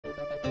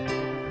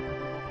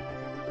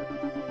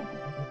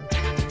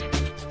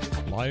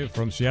Live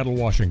from Seattle,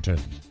 Washington,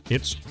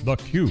 it's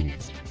theCUBE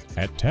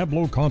at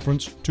Tableau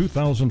Conference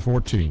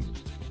 2014.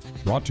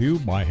 Brought to you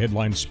by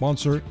headline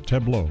sponsor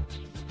Tableau.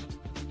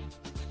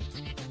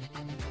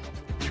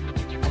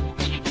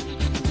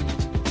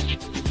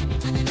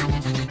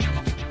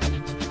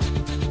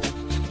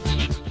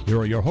 Here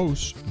are your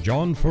hosts,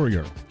 John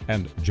Furrier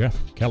and Jeff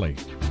Kelly.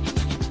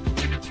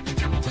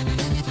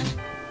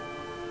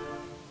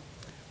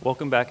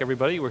 Welcome back,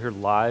 everybody. We're here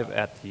live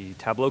at the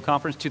Tableau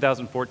Conference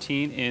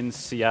 2014 in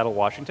Seattle,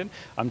 Washington.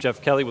 I'm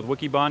Jeff Kelly with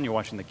Wikibon. You're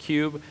watching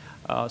theCUBE.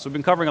 So we've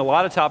been covering a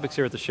lot of topics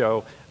here at the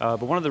show,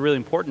 but one of the really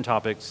important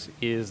topics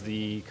is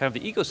the kind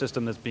of the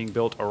ecosystem that's being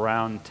built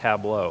around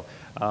Tableau.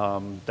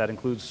 That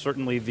includes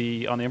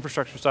certainly on the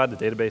infrastructure side, the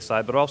database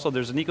side, but also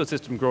there's an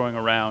ecosystem growing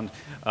around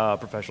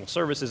professional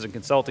services and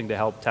consulting to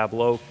help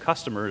Tableau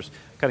customers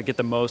kind of get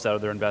the most out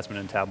of their investment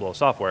in Tableau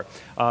software.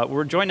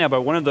 We're joined now by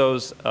one of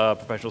those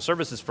professional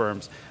services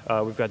firms.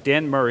 We've got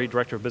Dan Murray,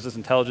 Director of Business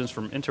Intelligence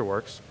from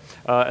InterWorks,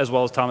 as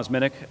well as Thomas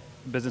Minnick,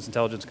 Business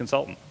Intelligence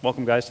Consultant.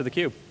 Welcome, guys, to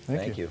theCUBE.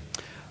 Thank you.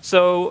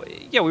 So,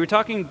 yeah, we were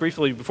talking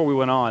briefly before we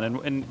went on,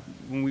 and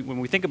when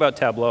we think about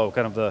Tableau,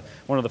 kind of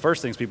one of the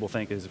first things people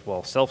think is,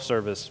 well,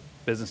 self-service,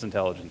 business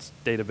intelligence,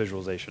 data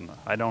visualization.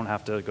 I don't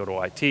have to go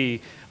to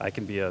IT. I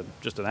can be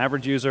just an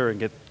average user and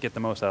get the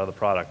most out of the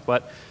product.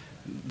 But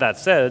that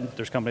said,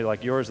 there's companies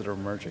like yours that are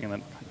emerging, and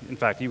then, in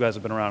fact, you guys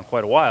have been around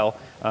quite a while.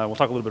 We'll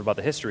talk a little bit about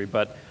the history,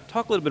 but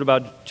talk a little bit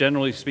about,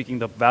 generally speaking,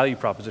 the value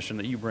proposition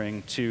that you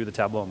bring to the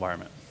Tableau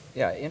environment.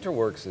 Yeah,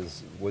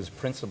 InterWorks was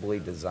principally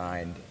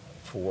designed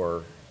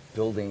for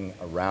building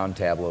around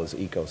Tableau's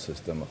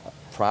ecosystem,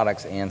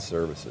 products and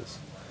services.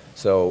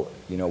 So,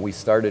 we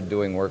started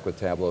doing work with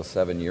Tableau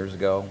 7 years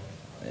ago.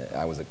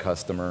 I was a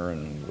customer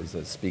and was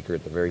a speaker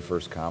at the very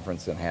first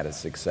conference and had a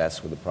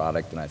success with the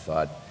product, and I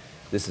thought,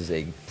 this is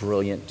a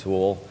brilliant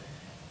tool.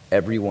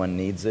 Everyone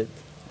needs it.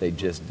 They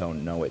just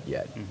don't know it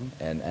yet.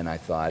 Mm-hmm. And I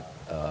thought,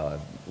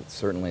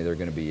 certainly there are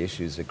going to be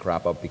issues that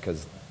crop up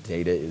because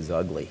data is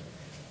ugly.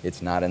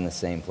 It's not in the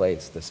same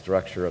place. The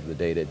structure of the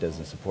data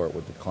doesn't support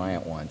what the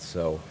client wants.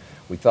 So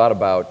we thought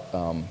about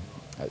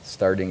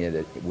starting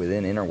it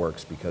within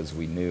InterWorks because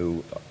we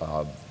knew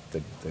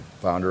the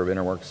founder of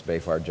InterWorks,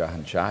 Behfar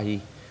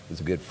Jahanshahi, was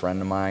a good friend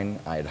of mine.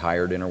 I had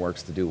hired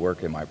InterWorks to do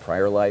work in my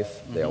prior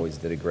life. Mm-hmm. They always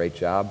did a great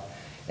job.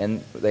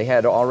 And they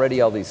had already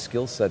all these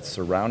skill sets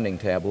surrounding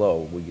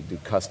Tableau. We could do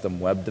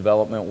custom web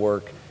development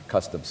work,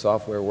 custom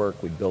software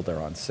work. We built our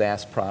own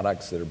SaaS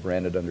products that are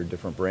branded under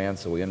different brands,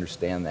 so we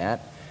understand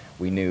that.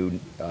 We knew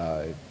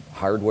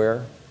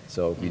hardware,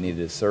 so if you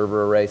needed a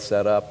server array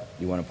set up,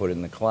 you want to put it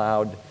in the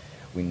cloud.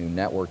 We knew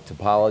network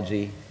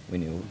topology. We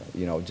knew,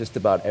 just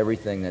about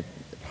everything that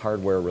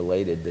hardware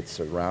related that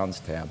surrounds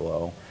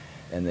Tableau.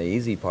 And the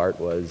easy part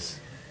was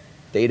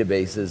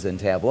databases and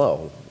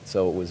Tableau.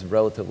 So it was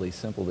relatively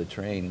simple to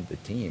train the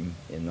team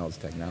in those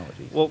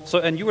technologies. Well,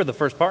 and you were the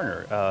first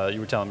partner, you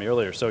were telling me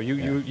earlier. So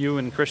you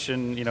and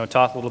Christian,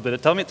 talked a little bit.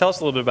 Tell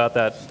us a little bit about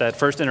that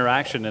first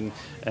interaction and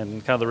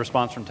kind of the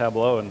response from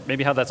Tableau and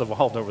maybe how that's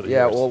evolved over the years.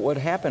 Yeah, well, what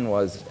happened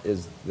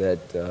is that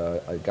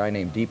a guy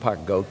named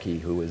Deepak Goki,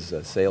 who was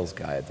a sales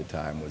guy at the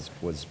time,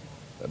 was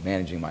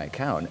managing my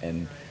account,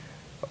 and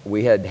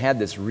we had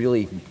this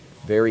really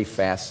very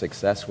fast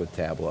success with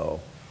Tableau.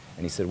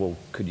 And he said, well,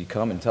 could you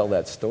come and tell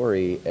that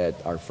story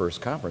at our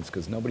first conference?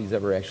 Because nobody's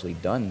ever actually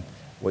done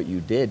what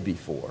you did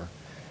before.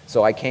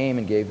 So I came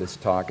and gave this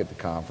talk at the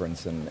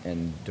conference,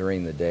 and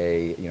during the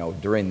day,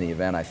 during the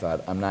event, I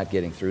thought, I'm not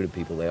getting through to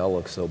people. They all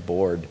look so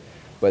bored.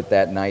 But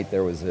that night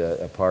there was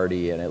a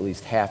party, and at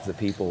least half the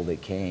people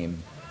that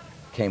came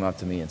up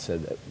to me and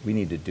said, we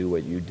need to do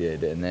what you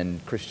did. And then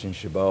Christian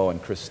Chabot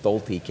and Chris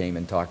Stolte came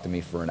and talked to me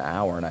for an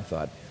hour, and I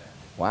thought,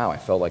 wow, I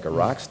felt like a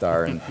rock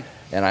star.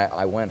 And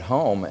I went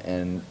home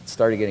and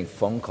started getting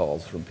phone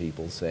calls from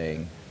people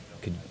saying,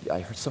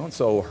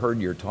 so-and-so heard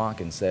your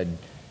talk and said,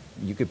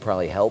 you could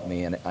probably help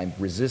me. And I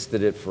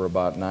resisted it for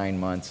about 9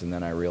 months, and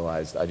then I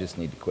realized I just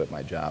need to quit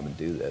my job and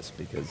do this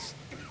because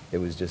it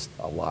was just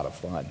a lot of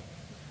fun.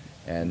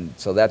 And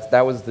so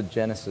that was the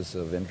genesis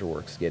of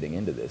InterWorks getting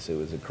into this. It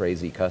was a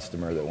crazy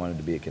customer that wanted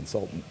to be a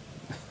consultant.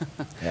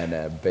 And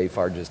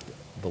Behfar just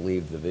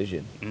believed the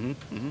vision.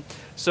 Mm-hmm, mm-hmm.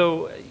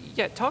 So,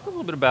 yeah, talk a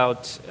little bit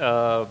about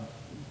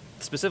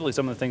specifically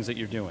some of the things that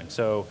you're doing.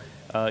 So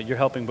you're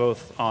helping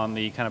both on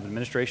the kind of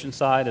administration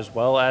side as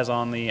well as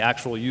on the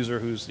actual user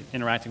who's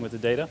interacting with the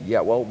data?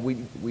 Yeah, well,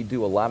 we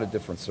do a lot of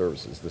different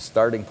services. The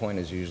starting point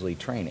is usually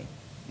training.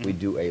 Mm-hmm. We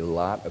do a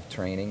lot of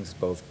trainings,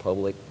 both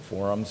public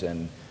forums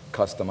and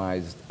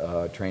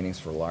customized trainings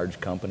for large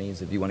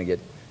companies. If you want to get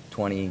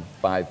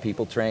 25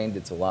 people trained,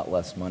 it's a lot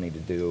less money to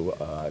do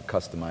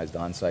customized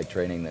on-site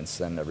training than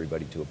send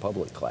everybody to a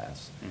public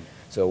class. Mm.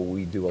 So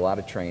we do a lot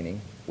of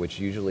training,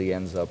 which usually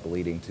ends up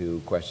leading to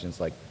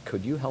questions like,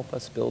 could you help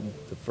us build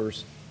the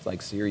first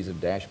series of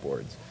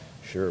dashboards?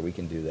 Sure, we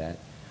can do that.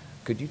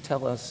 Could you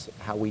tell us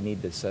how we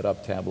need to set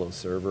up Tableau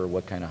server,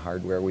 what kind of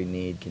hardware we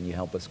need? Can you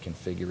help us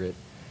configure it?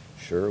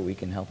 Sure, we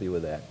can help you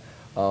with that.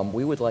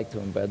 We would like to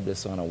embed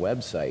this on a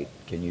website.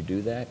 Can you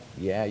do that?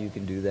 Yeah, you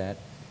can do that.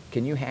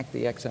 can you hack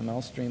the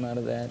XML stream out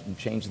of that and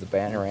change the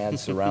banner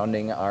ads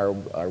surrounding our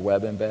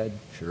web embed?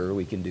 Sure,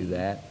 we can do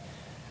that.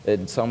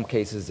 In some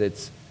cases,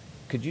 it's,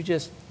 could you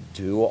just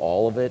do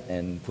all of it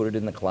and put it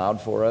in the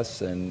cloud for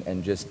us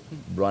and just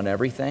run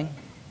everything?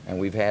 And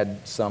we've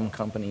had some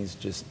companies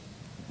just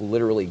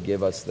literally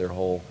give us their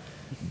whole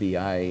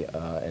BI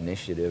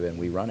initiative and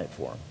we run it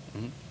for them.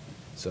 Mm-hmm.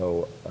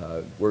 So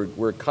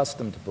we're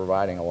accustomed to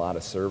providing a lot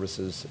of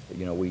services.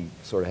 You know, we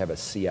sort of have a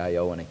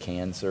CIO and a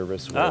CAN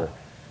service where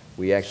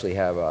we actually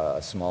have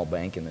a small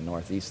bank in the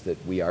Northeast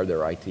that we are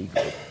their IT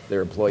group.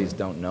 Their employees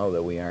don't know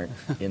that we aren't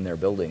in their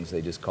buildings.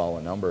 They just call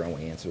a number and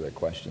we answer their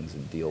questions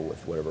and deal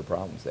with whatever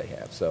problems they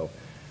have. So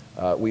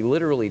we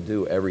literally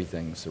do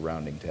everything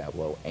surrounding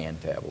Tableau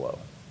and Tableau.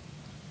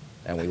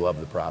 And we love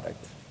the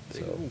product.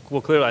 So.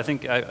 Well, clearly, I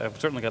think I've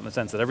certainly gotten the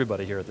sense that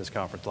everybody here at this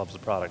conference loves the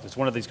product. It's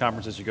one of these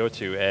conferences you go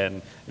to,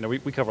 and you know, we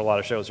cover a lot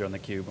of shows here on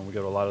theCUBE, and we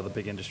go to a lot of the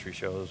big industry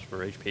shows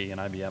for HP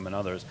and IBM and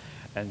others,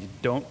 and you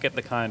don't get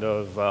the kind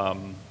of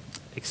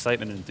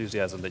excitement and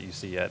enthusiasm that you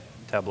see at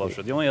Tableau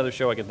show. The only other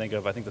show I can think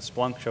of, I think the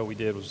Splunk show we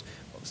did was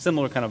a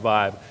similar kind of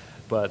vibe,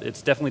 but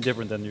it's definitely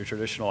different than your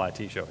traditional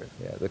IT show here.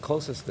 Yeah, the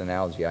closest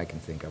analogy I can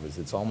think of is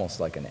it's almost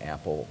like an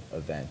Apple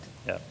event.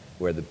 Yeah.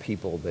 Where the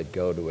people that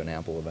go to an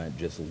Apple event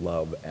just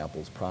love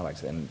Apple's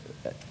products. And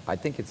I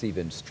think it's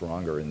even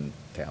stronger in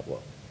Tableau.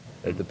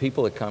 Mm-hmm. The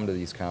people that come to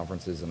these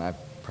conferences, and I've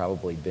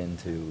probably been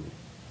to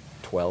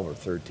 12 or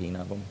 13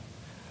 of them,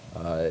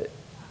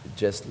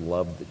 just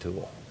love the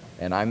tool.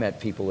 And I met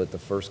people at the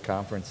first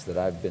conference that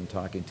I've been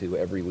talking to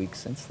every week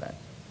since then.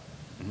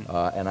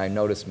 Mm-hmm. And I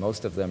noticed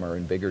most of them are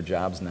in bigger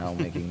jobs now,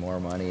 making more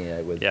money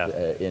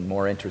in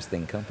more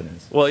interesting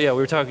companies. Well, yeah, we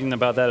were talking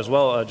about that as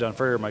well. John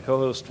Furrier, my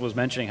co-host, was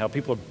mentioning how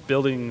people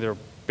are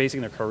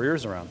basing their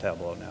careers around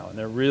Tableau now, and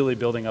they're really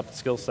building up the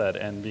skill set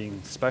and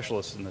being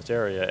specialists in this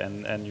area,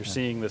 and you're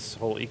seeing this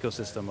whole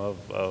ecosystem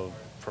of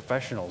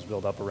professionals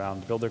build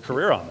their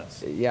career on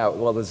this. Yeah,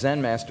 well, the Zen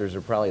Masters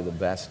are probably the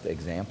best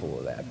example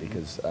of that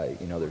because,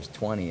 you know, there's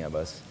 20 of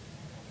us,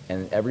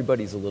 and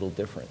everybody's a little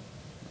different.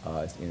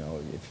 You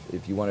know,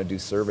 if you want to do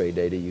survey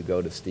data, you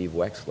go to Steve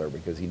Wexler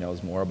because he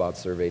knows more about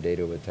survey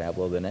data with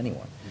Tableau than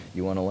anyone.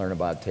 You want to learn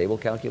about table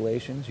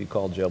calculations, you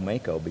call Joe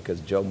Mako because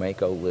Joe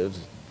Mako lives,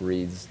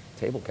 breathes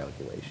table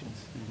calculations.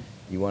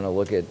 You want to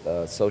look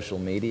at social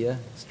media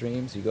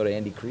streams, you go to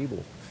Andy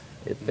Kriebel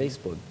at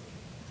Facebook.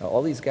 Now,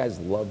 all these guys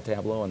love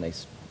Tableau and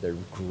they're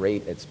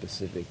great at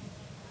specific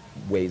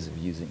ways of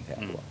using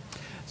Tableau.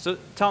 So,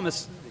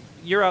 Thomas,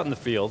 you're out in the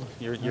field,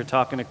 you're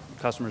talking to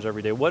customers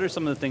every day. What are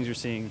some of the things you're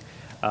seeing?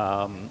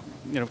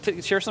 You know,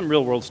 share some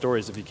real world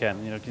stories if you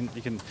can. You know,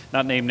 you can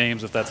not name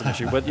names if that's an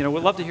issue, but you know,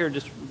 we'd love to hear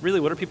just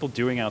really what are people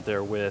doing out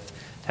there with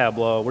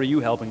Tableau? What are you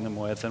helping them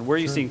with, and where are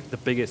you seeing the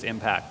biggest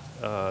impact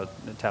that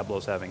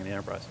Tableau's having in the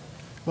enterprise?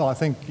 Well, I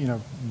think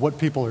what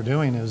people are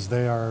doing is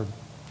they are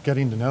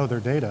getting to know their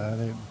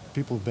data.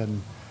 People have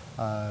been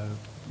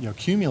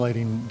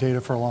accumulating data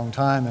for a long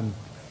time and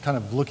kind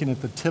of looking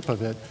at the tip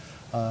of it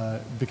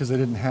because they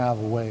didn't have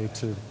a way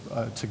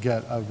to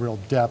get a real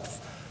depth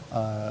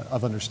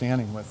of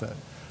understanding with it.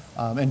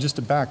 And just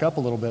to back up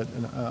a little bit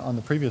on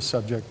the previous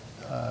subject,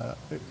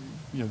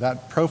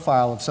 that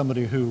profile of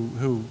somebody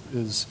who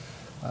is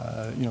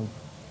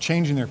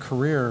changing their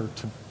career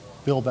to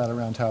build that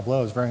around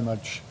Tableau is very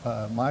much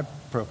my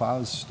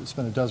profile. I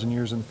spent a dozen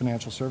years in the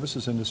financial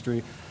services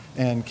industry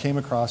and came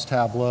across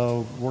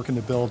Tableau working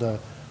to build a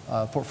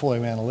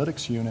portfolio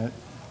analytics unit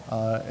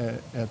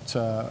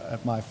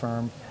at my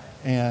firm,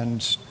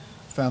 and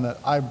found that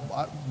I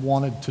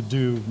wanted to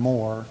do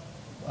more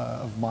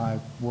of my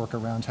work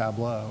around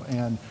Tableau,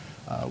 and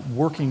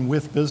working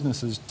with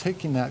businesses,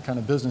 taking that kind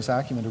of business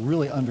acumen to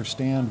really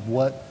understand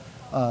what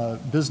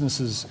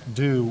businesses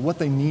do, what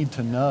they need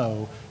to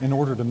know in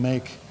order to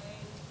make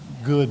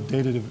good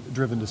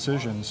data-driven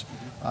decisions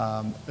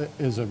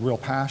is a real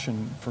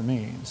passion for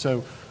me.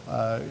 So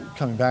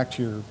coming back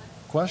to your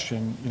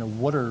question,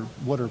 what are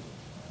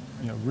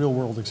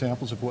real-world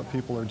examples of what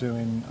people are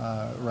doing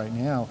right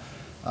now?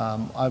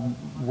 I'm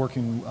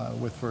working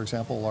with, for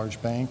example, a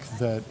large bank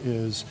that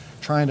is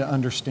trying to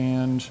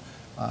understand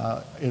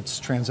its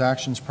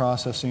transactions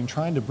processing,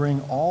 trying to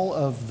bring all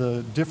of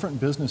the different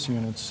business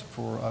units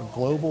for a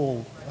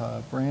global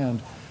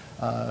brand,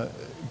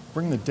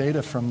 bring the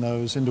data from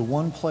those into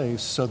one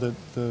place so that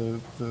the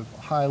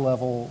high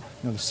level,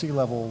 the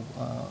C-level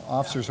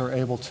officers are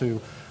able to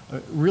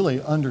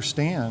really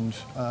understand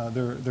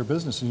their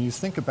business. And you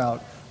think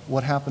about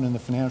what happened in the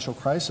financial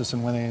crisis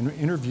and when they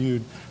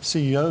interviewed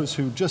CEOs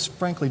who just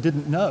frankly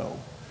didn't know.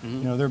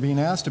 Mm-hmm. They're being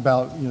asked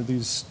about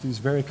these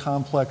very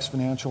complex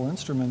financial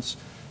instruments,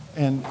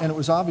 and it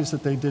was obvious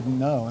that they didn't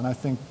know. And I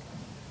think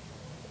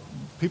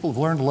people have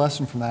learned a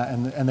lesson from that,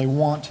 and they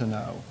want to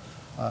know.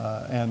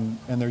 And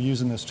they're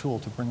using this tool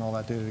to bring all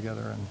that data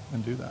together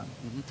and do that.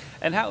 Mm-hmm.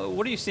 And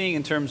what are you seeing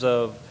in terms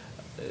of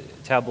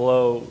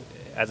Tableau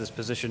as its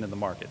position in the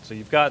market? So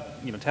you've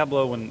got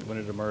Tableau when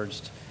it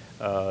emerged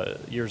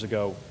years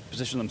ago,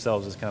 positioned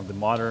themselves as kind of the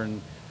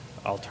modern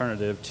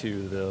alternative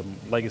to the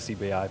legacy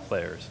BI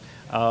players.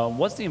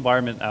 What's the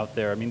environment out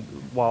there? I mean,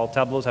 while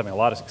Tableau's having a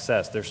lot of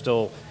success, they're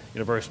still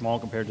very small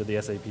compared to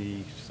the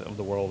SAP of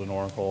the world and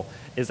Oracle.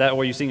 Is that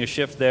where you're seeing a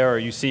shift there? Are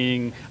you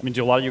seeing, I mean,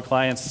 do a lot of your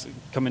clients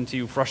come into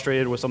you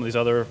frustrated with some of these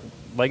other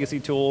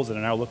legacy tools and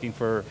are now looking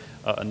for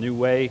a new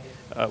way?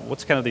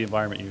 What's kind of the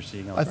environment you're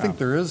seeing on the ground? I think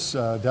there is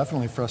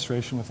definitely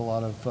frustration with a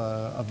lot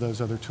of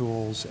those other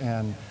tools,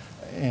 and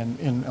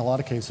in a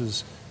lot of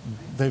cases,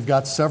 they've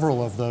got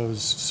several of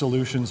those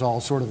solutions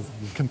all sort of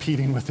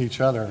competing with each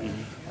other.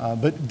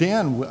 But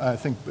Dan, I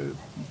think,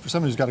 for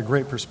someone who's got a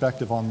great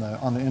perspective on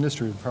the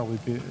industry, would probably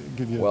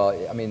give you.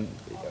 Well, I mean,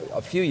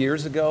 a few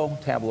years ago,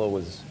 Tableau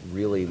was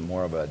really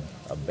more of a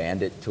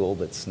bandit tool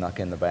that snuck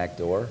in the back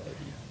door.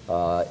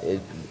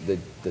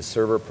 The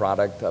server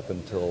product up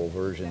until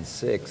version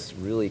 6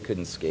 really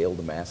couldn't scale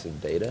to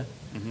massive data.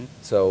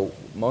 So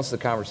most of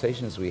the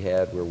conversations we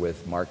had were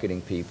with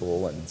marketing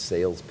people and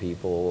sales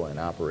people and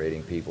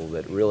operating people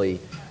that really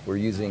were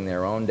using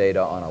their own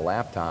data on a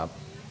laptop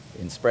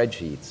in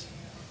spreadsheets.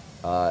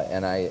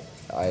 And I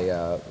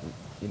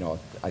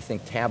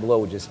think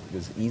Tableau just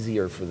was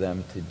easier for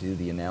them to do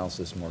the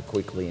analysis more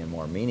quickly and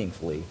more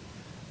meaningfully.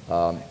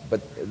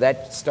 But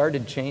that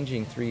started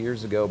changing 3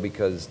 years ago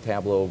because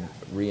Tableau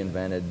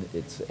reinvented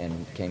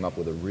and came up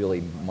with a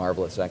really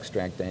marvelous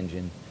extract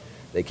engine.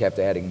 They kept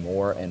adding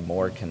more and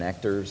more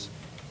connectors.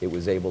 It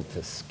was able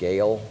to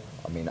scale.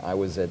 I mean, I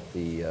was at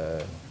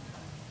a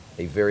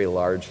very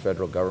large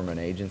federal government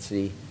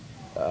agency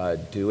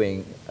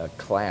doing a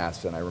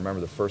class, and I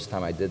remember the first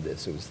time I did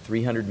this. It was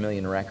 300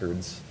 million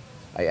records.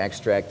 I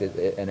extracted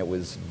it, and it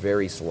was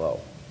very slow,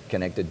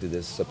 connected to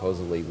this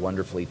supposedly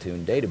wonderfully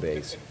tuned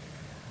database.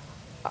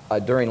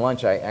 During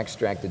lunch, I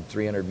extracted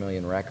 300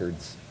 million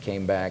records,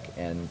 came back,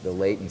 and the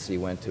latency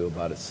went to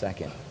about a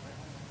second.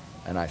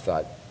 And I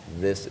thought,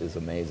 this is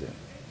amazing.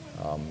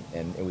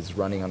 And it was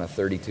running on a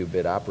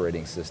 32-bit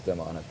operating system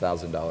on a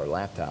 $1,000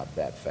 laptop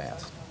that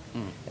fast.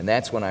 And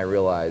that's when I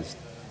realized,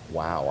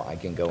 wow, I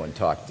can go and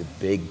talk to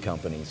big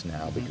companies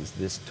now because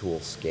this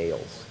tool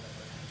scales.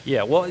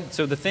 Yeah, well,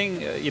 so the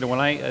thing, when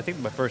I think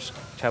my first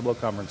Tableau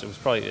conference, it was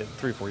probably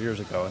 3 or 4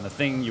 years ago, and the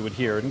thing you would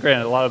hear, and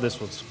granted, a lot of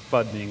this was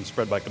FUD being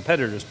spread by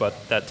competitors, but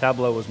that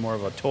Tableau was more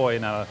of a toy,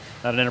 not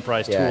an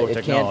enterprise tool or technology.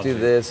 It can't do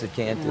this, it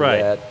can't do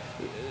that.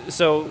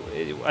 So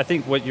I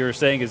think what you're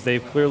saying is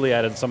they've clearly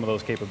added some of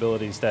those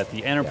capabilities that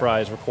the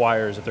enterprise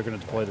requires if they're going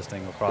to deploy this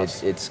thing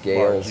across it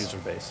scales, large user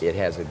base. It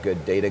has a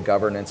good data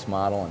governance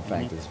model. In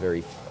fact, it's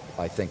very,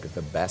 I think,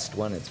 the best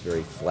one. It's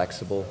very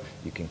flexible.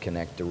 You can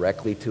connect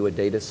directly to a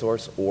data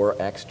source or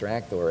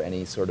extract or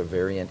any sort of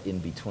variant in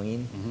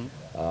between.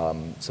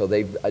 So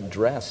they've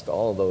addressed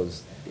all of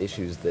those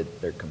issues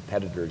that their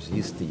competitors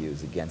used to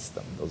use against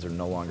them. Those are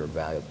no longer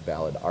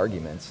valid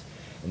arguments.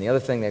 And the other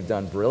thing they've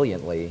done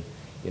brilliantly,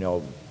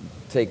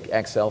 take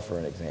Excel for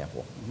an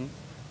example.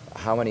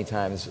 How many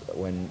times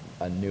when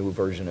a new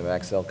version of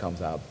Excel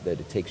comes out that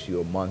it takes you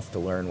a month to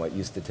learn what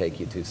used to take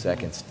you 2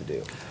 seconds to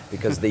do?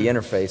 Because the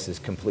interface is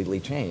completely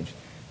changed.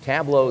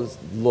 Tableau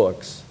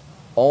looks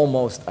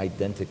almost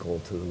identical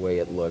to the way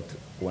it looked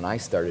when I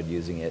started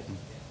using it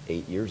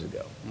 8 years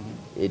ago.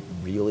 It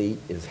really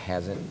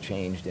hasn't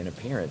changed in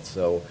appearance.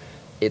 So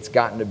it's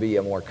gotten to be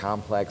a more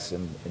complex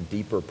and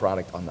deeper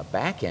product on the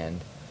back end,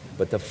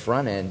 but the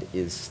front end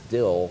is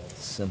still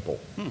simple.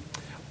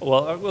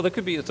 Well, there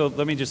could be, so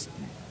let me just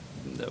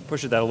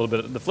push it that a little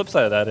bit. The flip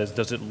side of that is,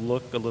 does it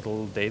look a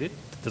little dated?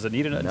 Does it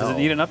need an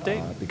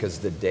update? Because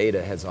the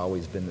data has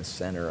always been the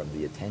center of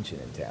the attention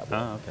in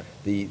Tableau.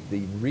 The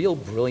real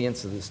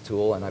brilliance of this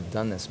tool, and I've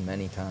done this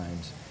many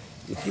times,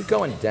 if you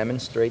go and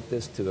demonstrate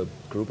this to a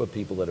group of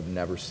people that have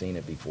never seen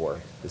it before,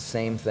 the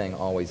same thing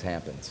always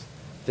happens.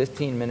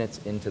 15 minutes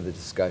into the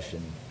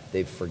discussion,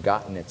 they've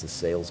forgotten it's a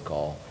sales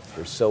call.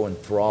 They're so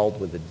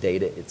enthralled with the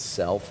data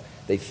itself,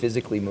 they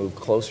physically move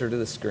closer to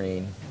the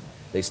screen.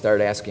 They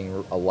start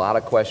asking a lot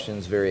of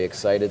questions very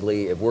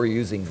excitedly. If we're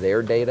using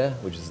their data,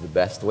 which is the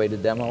best way to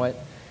demo it,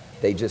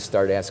 they just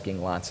start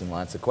asking lots and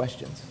lots of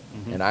questions.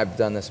 And I've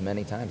done this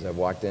many times. I've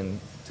walked into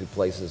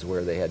places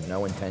where they had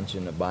no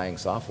intention of buying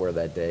software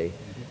that day,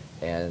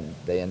 and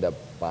they end up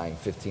buying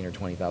 $15,000 or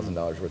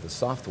 $20,000 worth of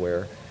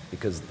software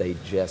because they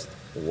just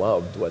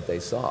loved what they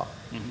saw.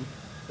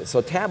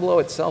 So Tableau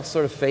itself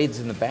sort of fades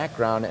in the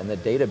background, and the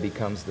data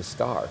becomes the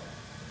star.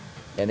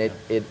 And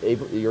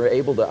you're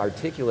able to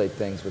articulate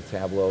things with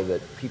Tableau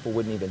that people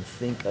wouldn't even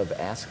think of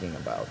asking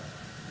about.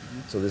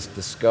 So this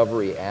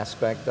discovery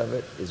aspect of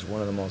it is one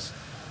of the most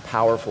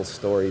powerful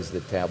stories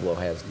that Tableau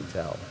has to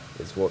tell.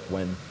 It's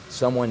when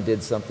someone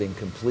did something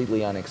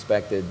completely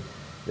unexpected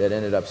that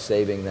ended up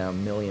saving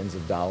them millions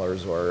of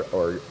dollars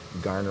or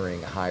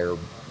garnering higher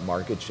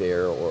market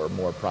share or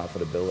more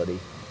profitability.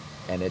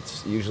 And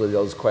it's usually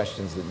those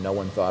questions that no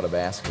one thought of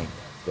asking,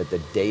 that the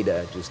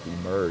data just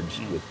emerged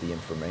with the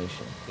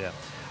information.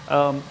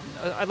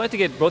 I'd like to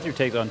get both your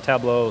takes on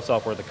Tableau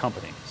Software, the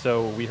company.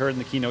 So we heard in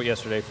the keynote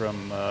yesterday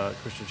from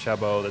Christian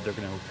Chabot that they're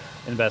going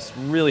to invest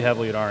really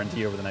heavily in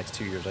R&D over the next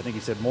 2 years. I think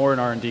he said more in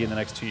R&D in the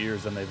next 2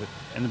 years than they've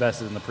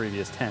invested in the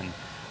previous 10.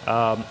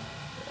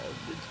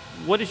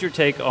 What is your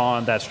take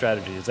on that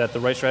strategy? Is that the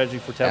right strategy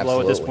for Tableau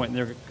Absolutely. at this point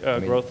in their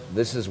growth?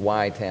 This is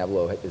why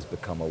Tableau has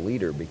become a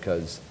leader,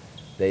 because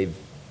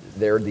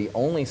they're the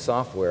only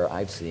software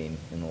I've seen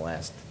in the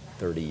last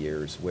 30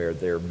 years where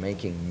they're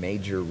making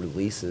major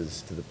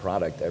releases to the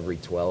product every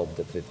 12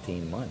 to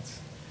 15 months.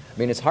 I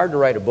mean, it's hard to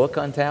write a book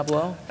on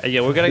Tableau. Yeah,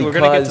 we're gonna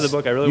get to the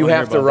book. I really want to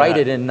hear about that. You have to write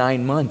it in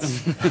 9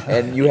 months,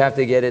 and you have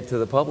to get it to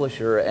the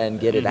publisher and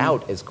get it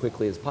out as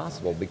quickly as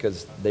possible,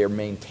 because they're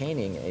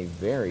maintaining a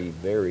very,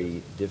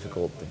 very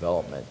difficult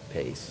development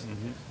pace,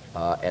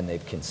 and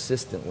they've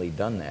consistently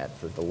done that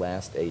for the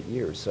last 8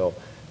 years. So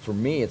for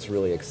me, it's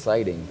really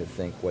exciting to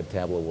think what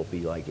Tableau will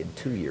be like in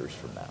 2 years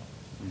from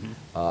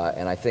now.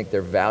 And I think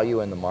their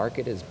value in the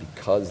market is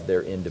because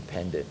they're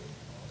independent.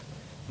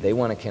 They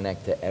want to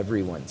connect to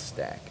everyone's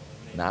stack,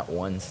 not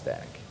one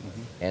stack.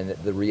 And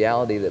the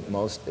reality that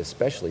most,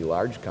 especially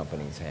large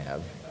companies,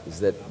 have is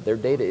that their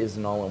data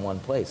isn't all in one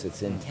place.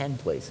 It's in 10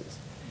 places.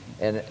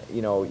 And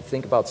you know,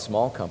 think about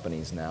small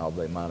companies now,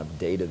 the amount of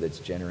data that's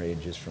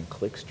generated just from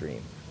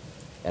clickstream.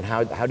 And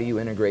how do you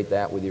integrate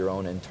that with your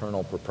own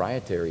internal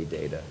proprietary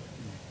data?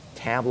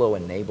 Tableau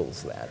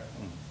enables that.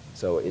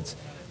 So it's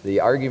the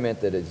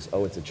argument that it's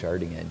a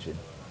charting engine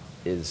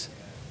is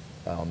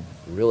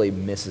really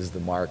misses the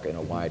mark in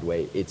a wide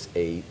way. It's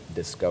a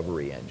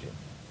discovery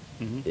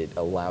engine. It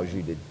allows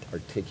you to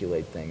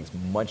articulate things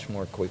much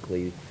more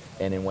quickly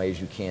and in ways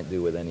you can't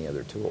do with any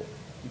other tool.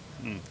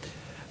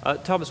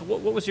 Thomas,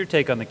 what was your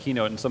take on the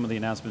keynote and some of the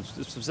announcements?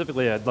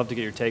 Specifically, I'd love to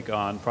get your take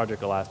on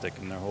Project Elastic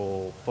and their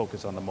whole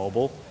focus on the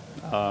mobile.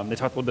 They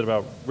talked a little bit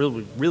about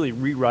really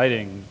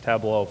rewriting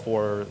Tableau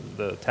for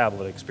the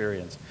tablet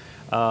experience.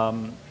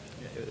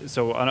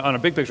 So on a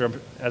big picture,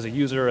 as a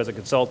user, as a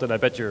consultant, I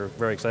bet you're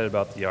very excited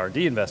about the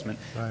R&D investment,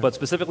 but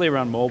specifically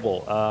around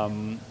mobile,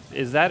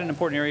 is that an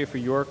important area for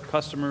your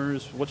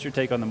customers? What's your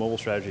take on the mobile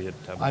strategy at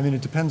Tableau? I mean,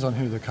 it depends on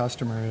who the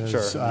customer is.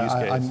 Sure, use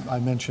case. I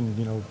mentioned,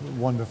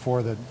 one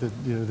before that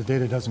the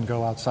data doesn't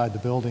go outside the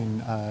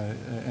building,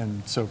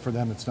 and so for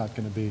them it's not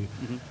going to be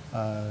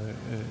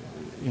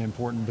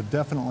important, but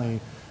definitely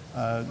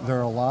there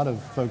are a lot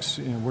of folks,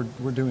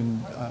 we're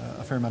doing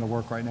a fair amount of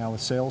work right now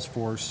with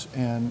Salesforce,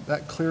 and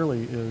that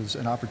clearly is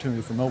an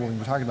opportunity for mobile. And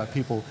we're talking about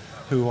people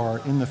who are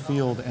in the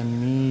field and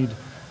need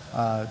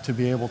to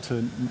be able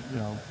to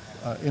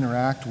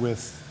interact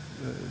with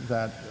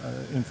that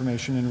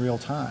information in real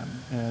time.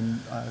 And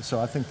so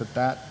I think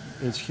that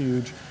is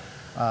huge.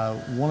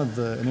 One of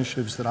the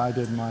initiatives that I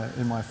did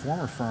in my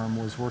former firm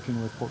was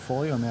working with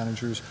portfolio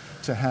managers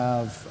to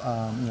have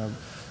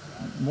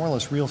more or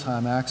less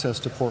real-time access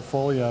to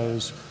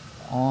portfolios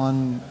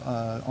on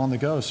the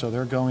go. So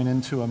they're going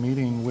into a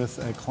meeting with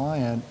a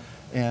client,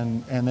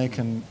 and they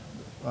can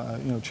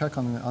check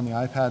on the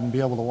iPad and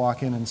be able to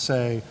walk in and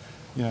say,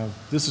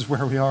 this is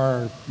where we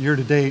are year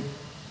to date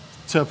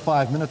to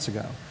 5 minutes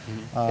ago.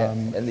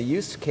 And the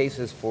use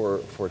cases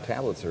for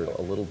tablets are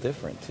a little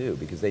different too,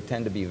 because they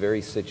tend to be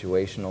very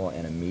situational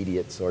and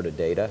immediate sort of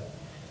data.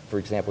 For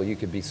example, you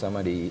could be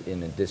somebody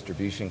in a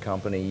distribution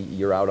company,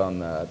 you're out on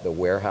the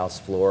warehouse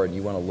floor and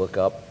you want to look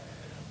up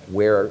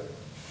where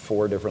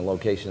 4 different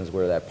locations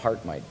where that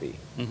part might be.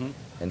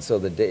 And so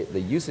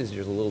the usage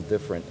is a little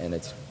different, and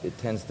it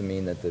tends to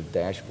mean that the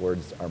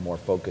dashboards are more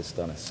focused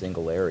on a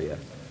single area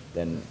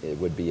than it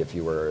would be if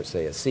you were,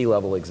 say, a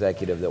C-level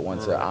executive that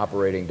wants an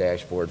operating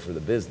dashboard for the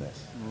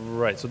business.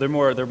 Right, so they're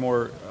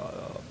more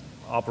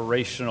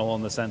operational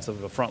in the sense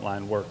of a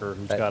frontline worker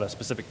who's got a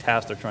specific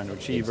task they're trying to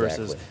achieve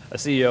versus a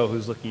CEO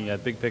who's looking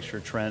at big picture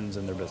trends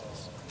in their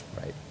business.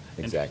 Right,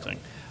 exactly.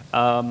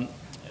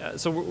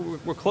 So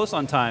we're close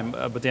on time,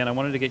 but Dan, I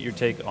wanted to get your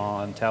take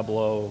on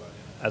Tableau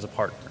as a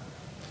partner.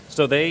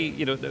 So they,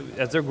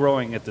 as they're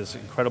growing at this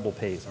incredible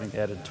pace, I think they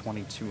added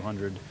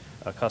 2,200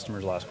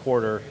 customers last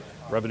quarter.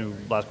 Revenue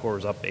last quarter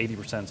was up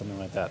 80%, something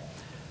like that.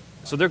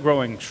 So they're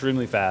growing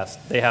extremely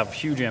fast. They have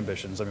huge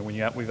ambitions. I mean,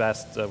 we've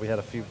asked, we had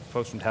a few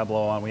folks from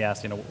Tableau on. We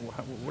asked,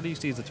 what do you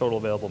see as the total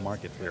available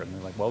market here? And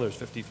they're like, well, there's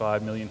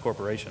 55 million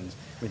corporations.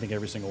 We think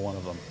every single one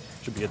of them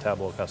should be a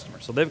Tableau customer.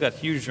 So they've got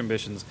huge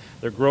ambitions.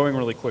 They're growing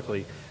really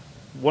quickly.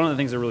 One of the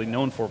things they're really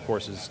known for, of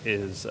course,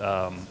 is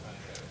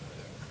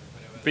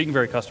being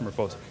very customer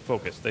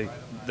focused. They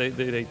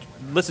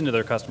listen to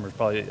their customers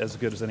probably as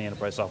good as any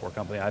enterprise software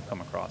company I've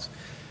come across.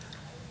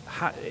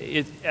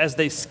 As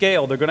they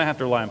scale, they're going to have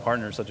to rely on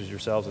partners such as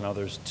yourselves and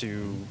others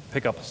to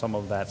pick up some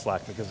of that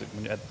slack, because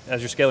as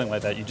you're scaling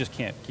like that, you just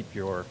can't keep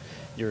your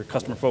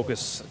customer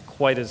focus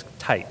quite as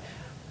tight.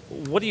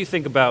 What do you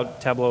think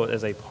about Tableau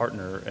as a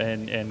partner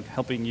and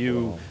helping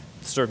you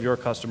serve your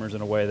customers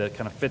in a way that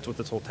kind of fits with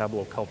this whole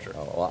Tableau culture?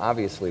 Well,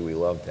 obviously we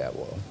love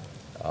Tableau.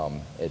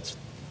 It's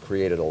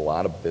created a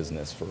lot of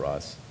business for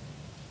us.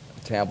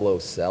 Tableau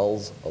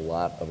sells a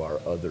lot of our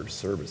other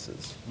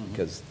services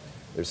because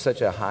there's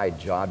such a high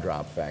jaw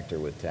drop factor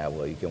with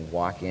Tableau. You can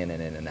walk in and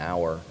in an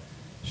hour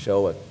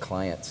show a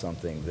client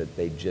something that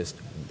they just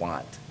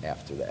want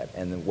after that.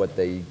 And then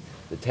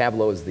the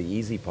Tableau is the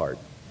easy part.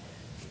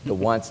 The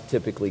wants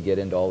typically get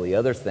into all the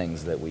other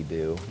things that we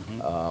do.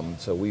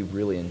 So we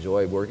really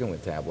enjoy working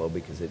with Tableau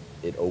because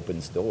it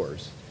opens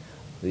doors.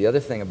 The other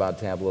thing about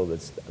Tableau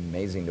that's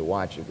amazing to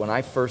watch, when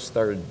I first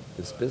started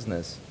this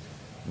business,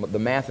 the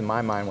math in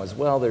my mind was,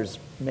 well, there's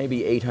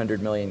maybe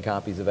 800 million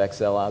copies of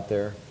Excel out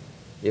there.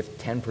 If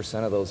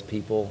 10% of those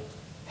people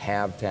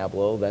have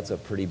Tableau, that's a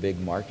pretty big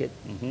market.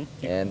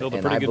 And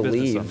I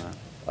believe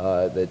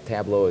that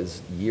Tableau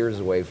is years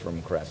away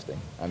from cresting.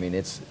 I mean,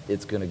 it's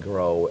going to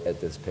grow at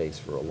this pace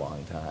for a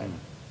long time.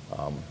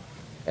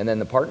 And then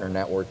the partner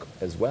network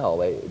as well.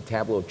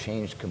 Tableau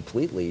changed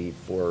completely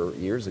 4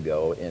 years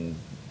ago and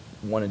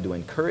wanted to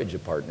encourage a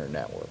partner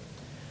network.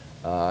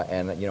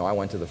 And you know, I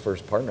went to the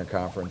first partner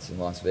conference in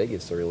Las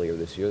Vegas earlier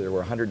this year. There were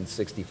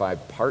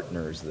 165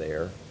 partners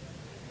there,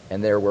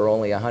 and there were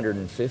only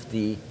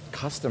 150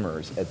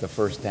 customers at the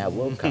first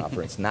Tableau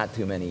conference not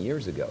too many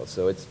years ago.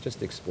 So it's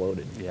just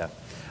exploded. Yeah.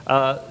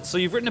 So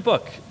you've written a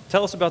book.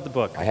 Tell us about the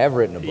book. I have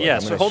written a book. Yeah,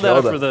 so hold that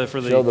up for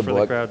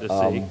the crowd to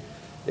see.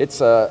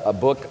 It's a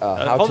book,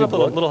 how-to hold up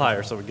book. a little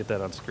higher so we get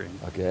that on screen.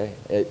 Okay.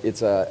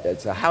 It's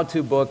a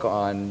how-to book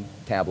on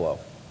Tableau.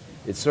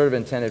 It's sort of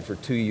intended for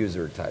two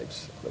user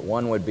types.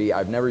 One would be,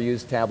 I've never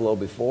used Tableau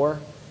before,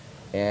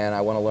 and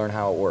I want to learn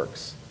how it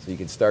works. So you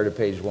can start at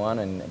page 1,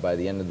 and by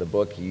the end of the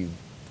book, you've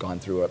gone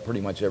through pretty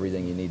much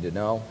everything you need to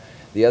know.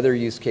 The other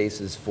use case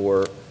is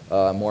for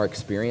more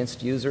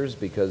experienced users,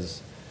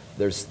 because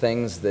there's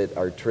things that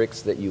are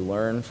tricks that you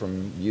learn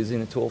from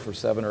using the tool for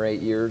 7 or 8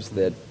 years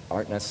that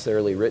aren't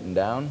necessarily written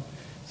down.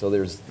 So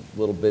there's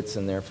little bits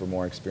in there for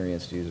more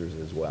experienced users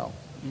as well.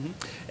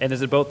 And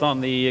is it both on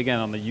the, again,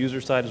 on the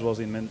user side as well as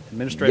the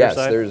administrator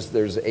side? Yes,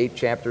 there's 8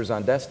 chapters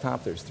on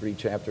desktop, there's 3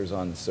 chapters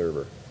on the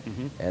server.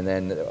 And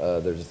then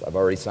I've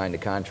already signed a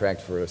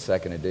contract for a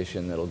second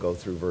edition that'll go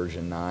through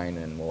version 9,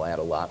 and we'll add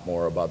a lot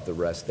more about the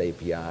REST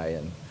API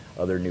and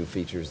other new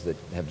features that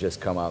have just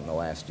come out in the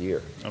last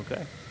year.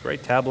 Okay,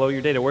 great. Tableau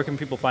Your Data. Where can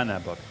people find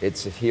that book?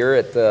 It's here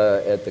at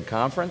the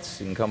conference.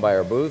 You can come by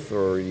our booth,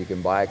 or you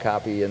can buy a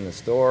copy in the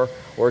store,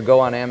 or go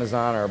on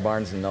Amazon or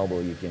Barnes &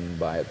 Noble. You can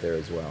buy it there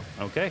as well.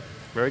 Okay,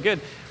 very good.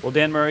 Well,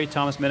 Dan, Murray,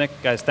 Thomas Minnick,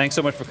 guys, thanks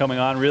so much for coming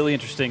on. Really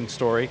interesting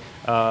story.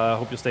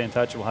 Hope you'll stay in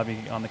touch. We'll have you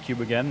on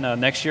theCUBE again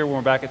next year when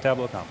we're back at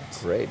Tableau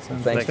Conference. Great. Well,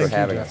 thanks for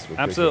having us.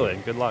 Absolutely.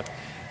 Good luck.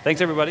 Thanks,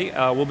 everybody.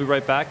 We'll be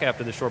right back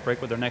after this short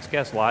break with our next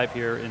guest live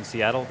here in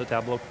Seattle at the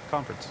Tableau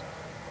Conference.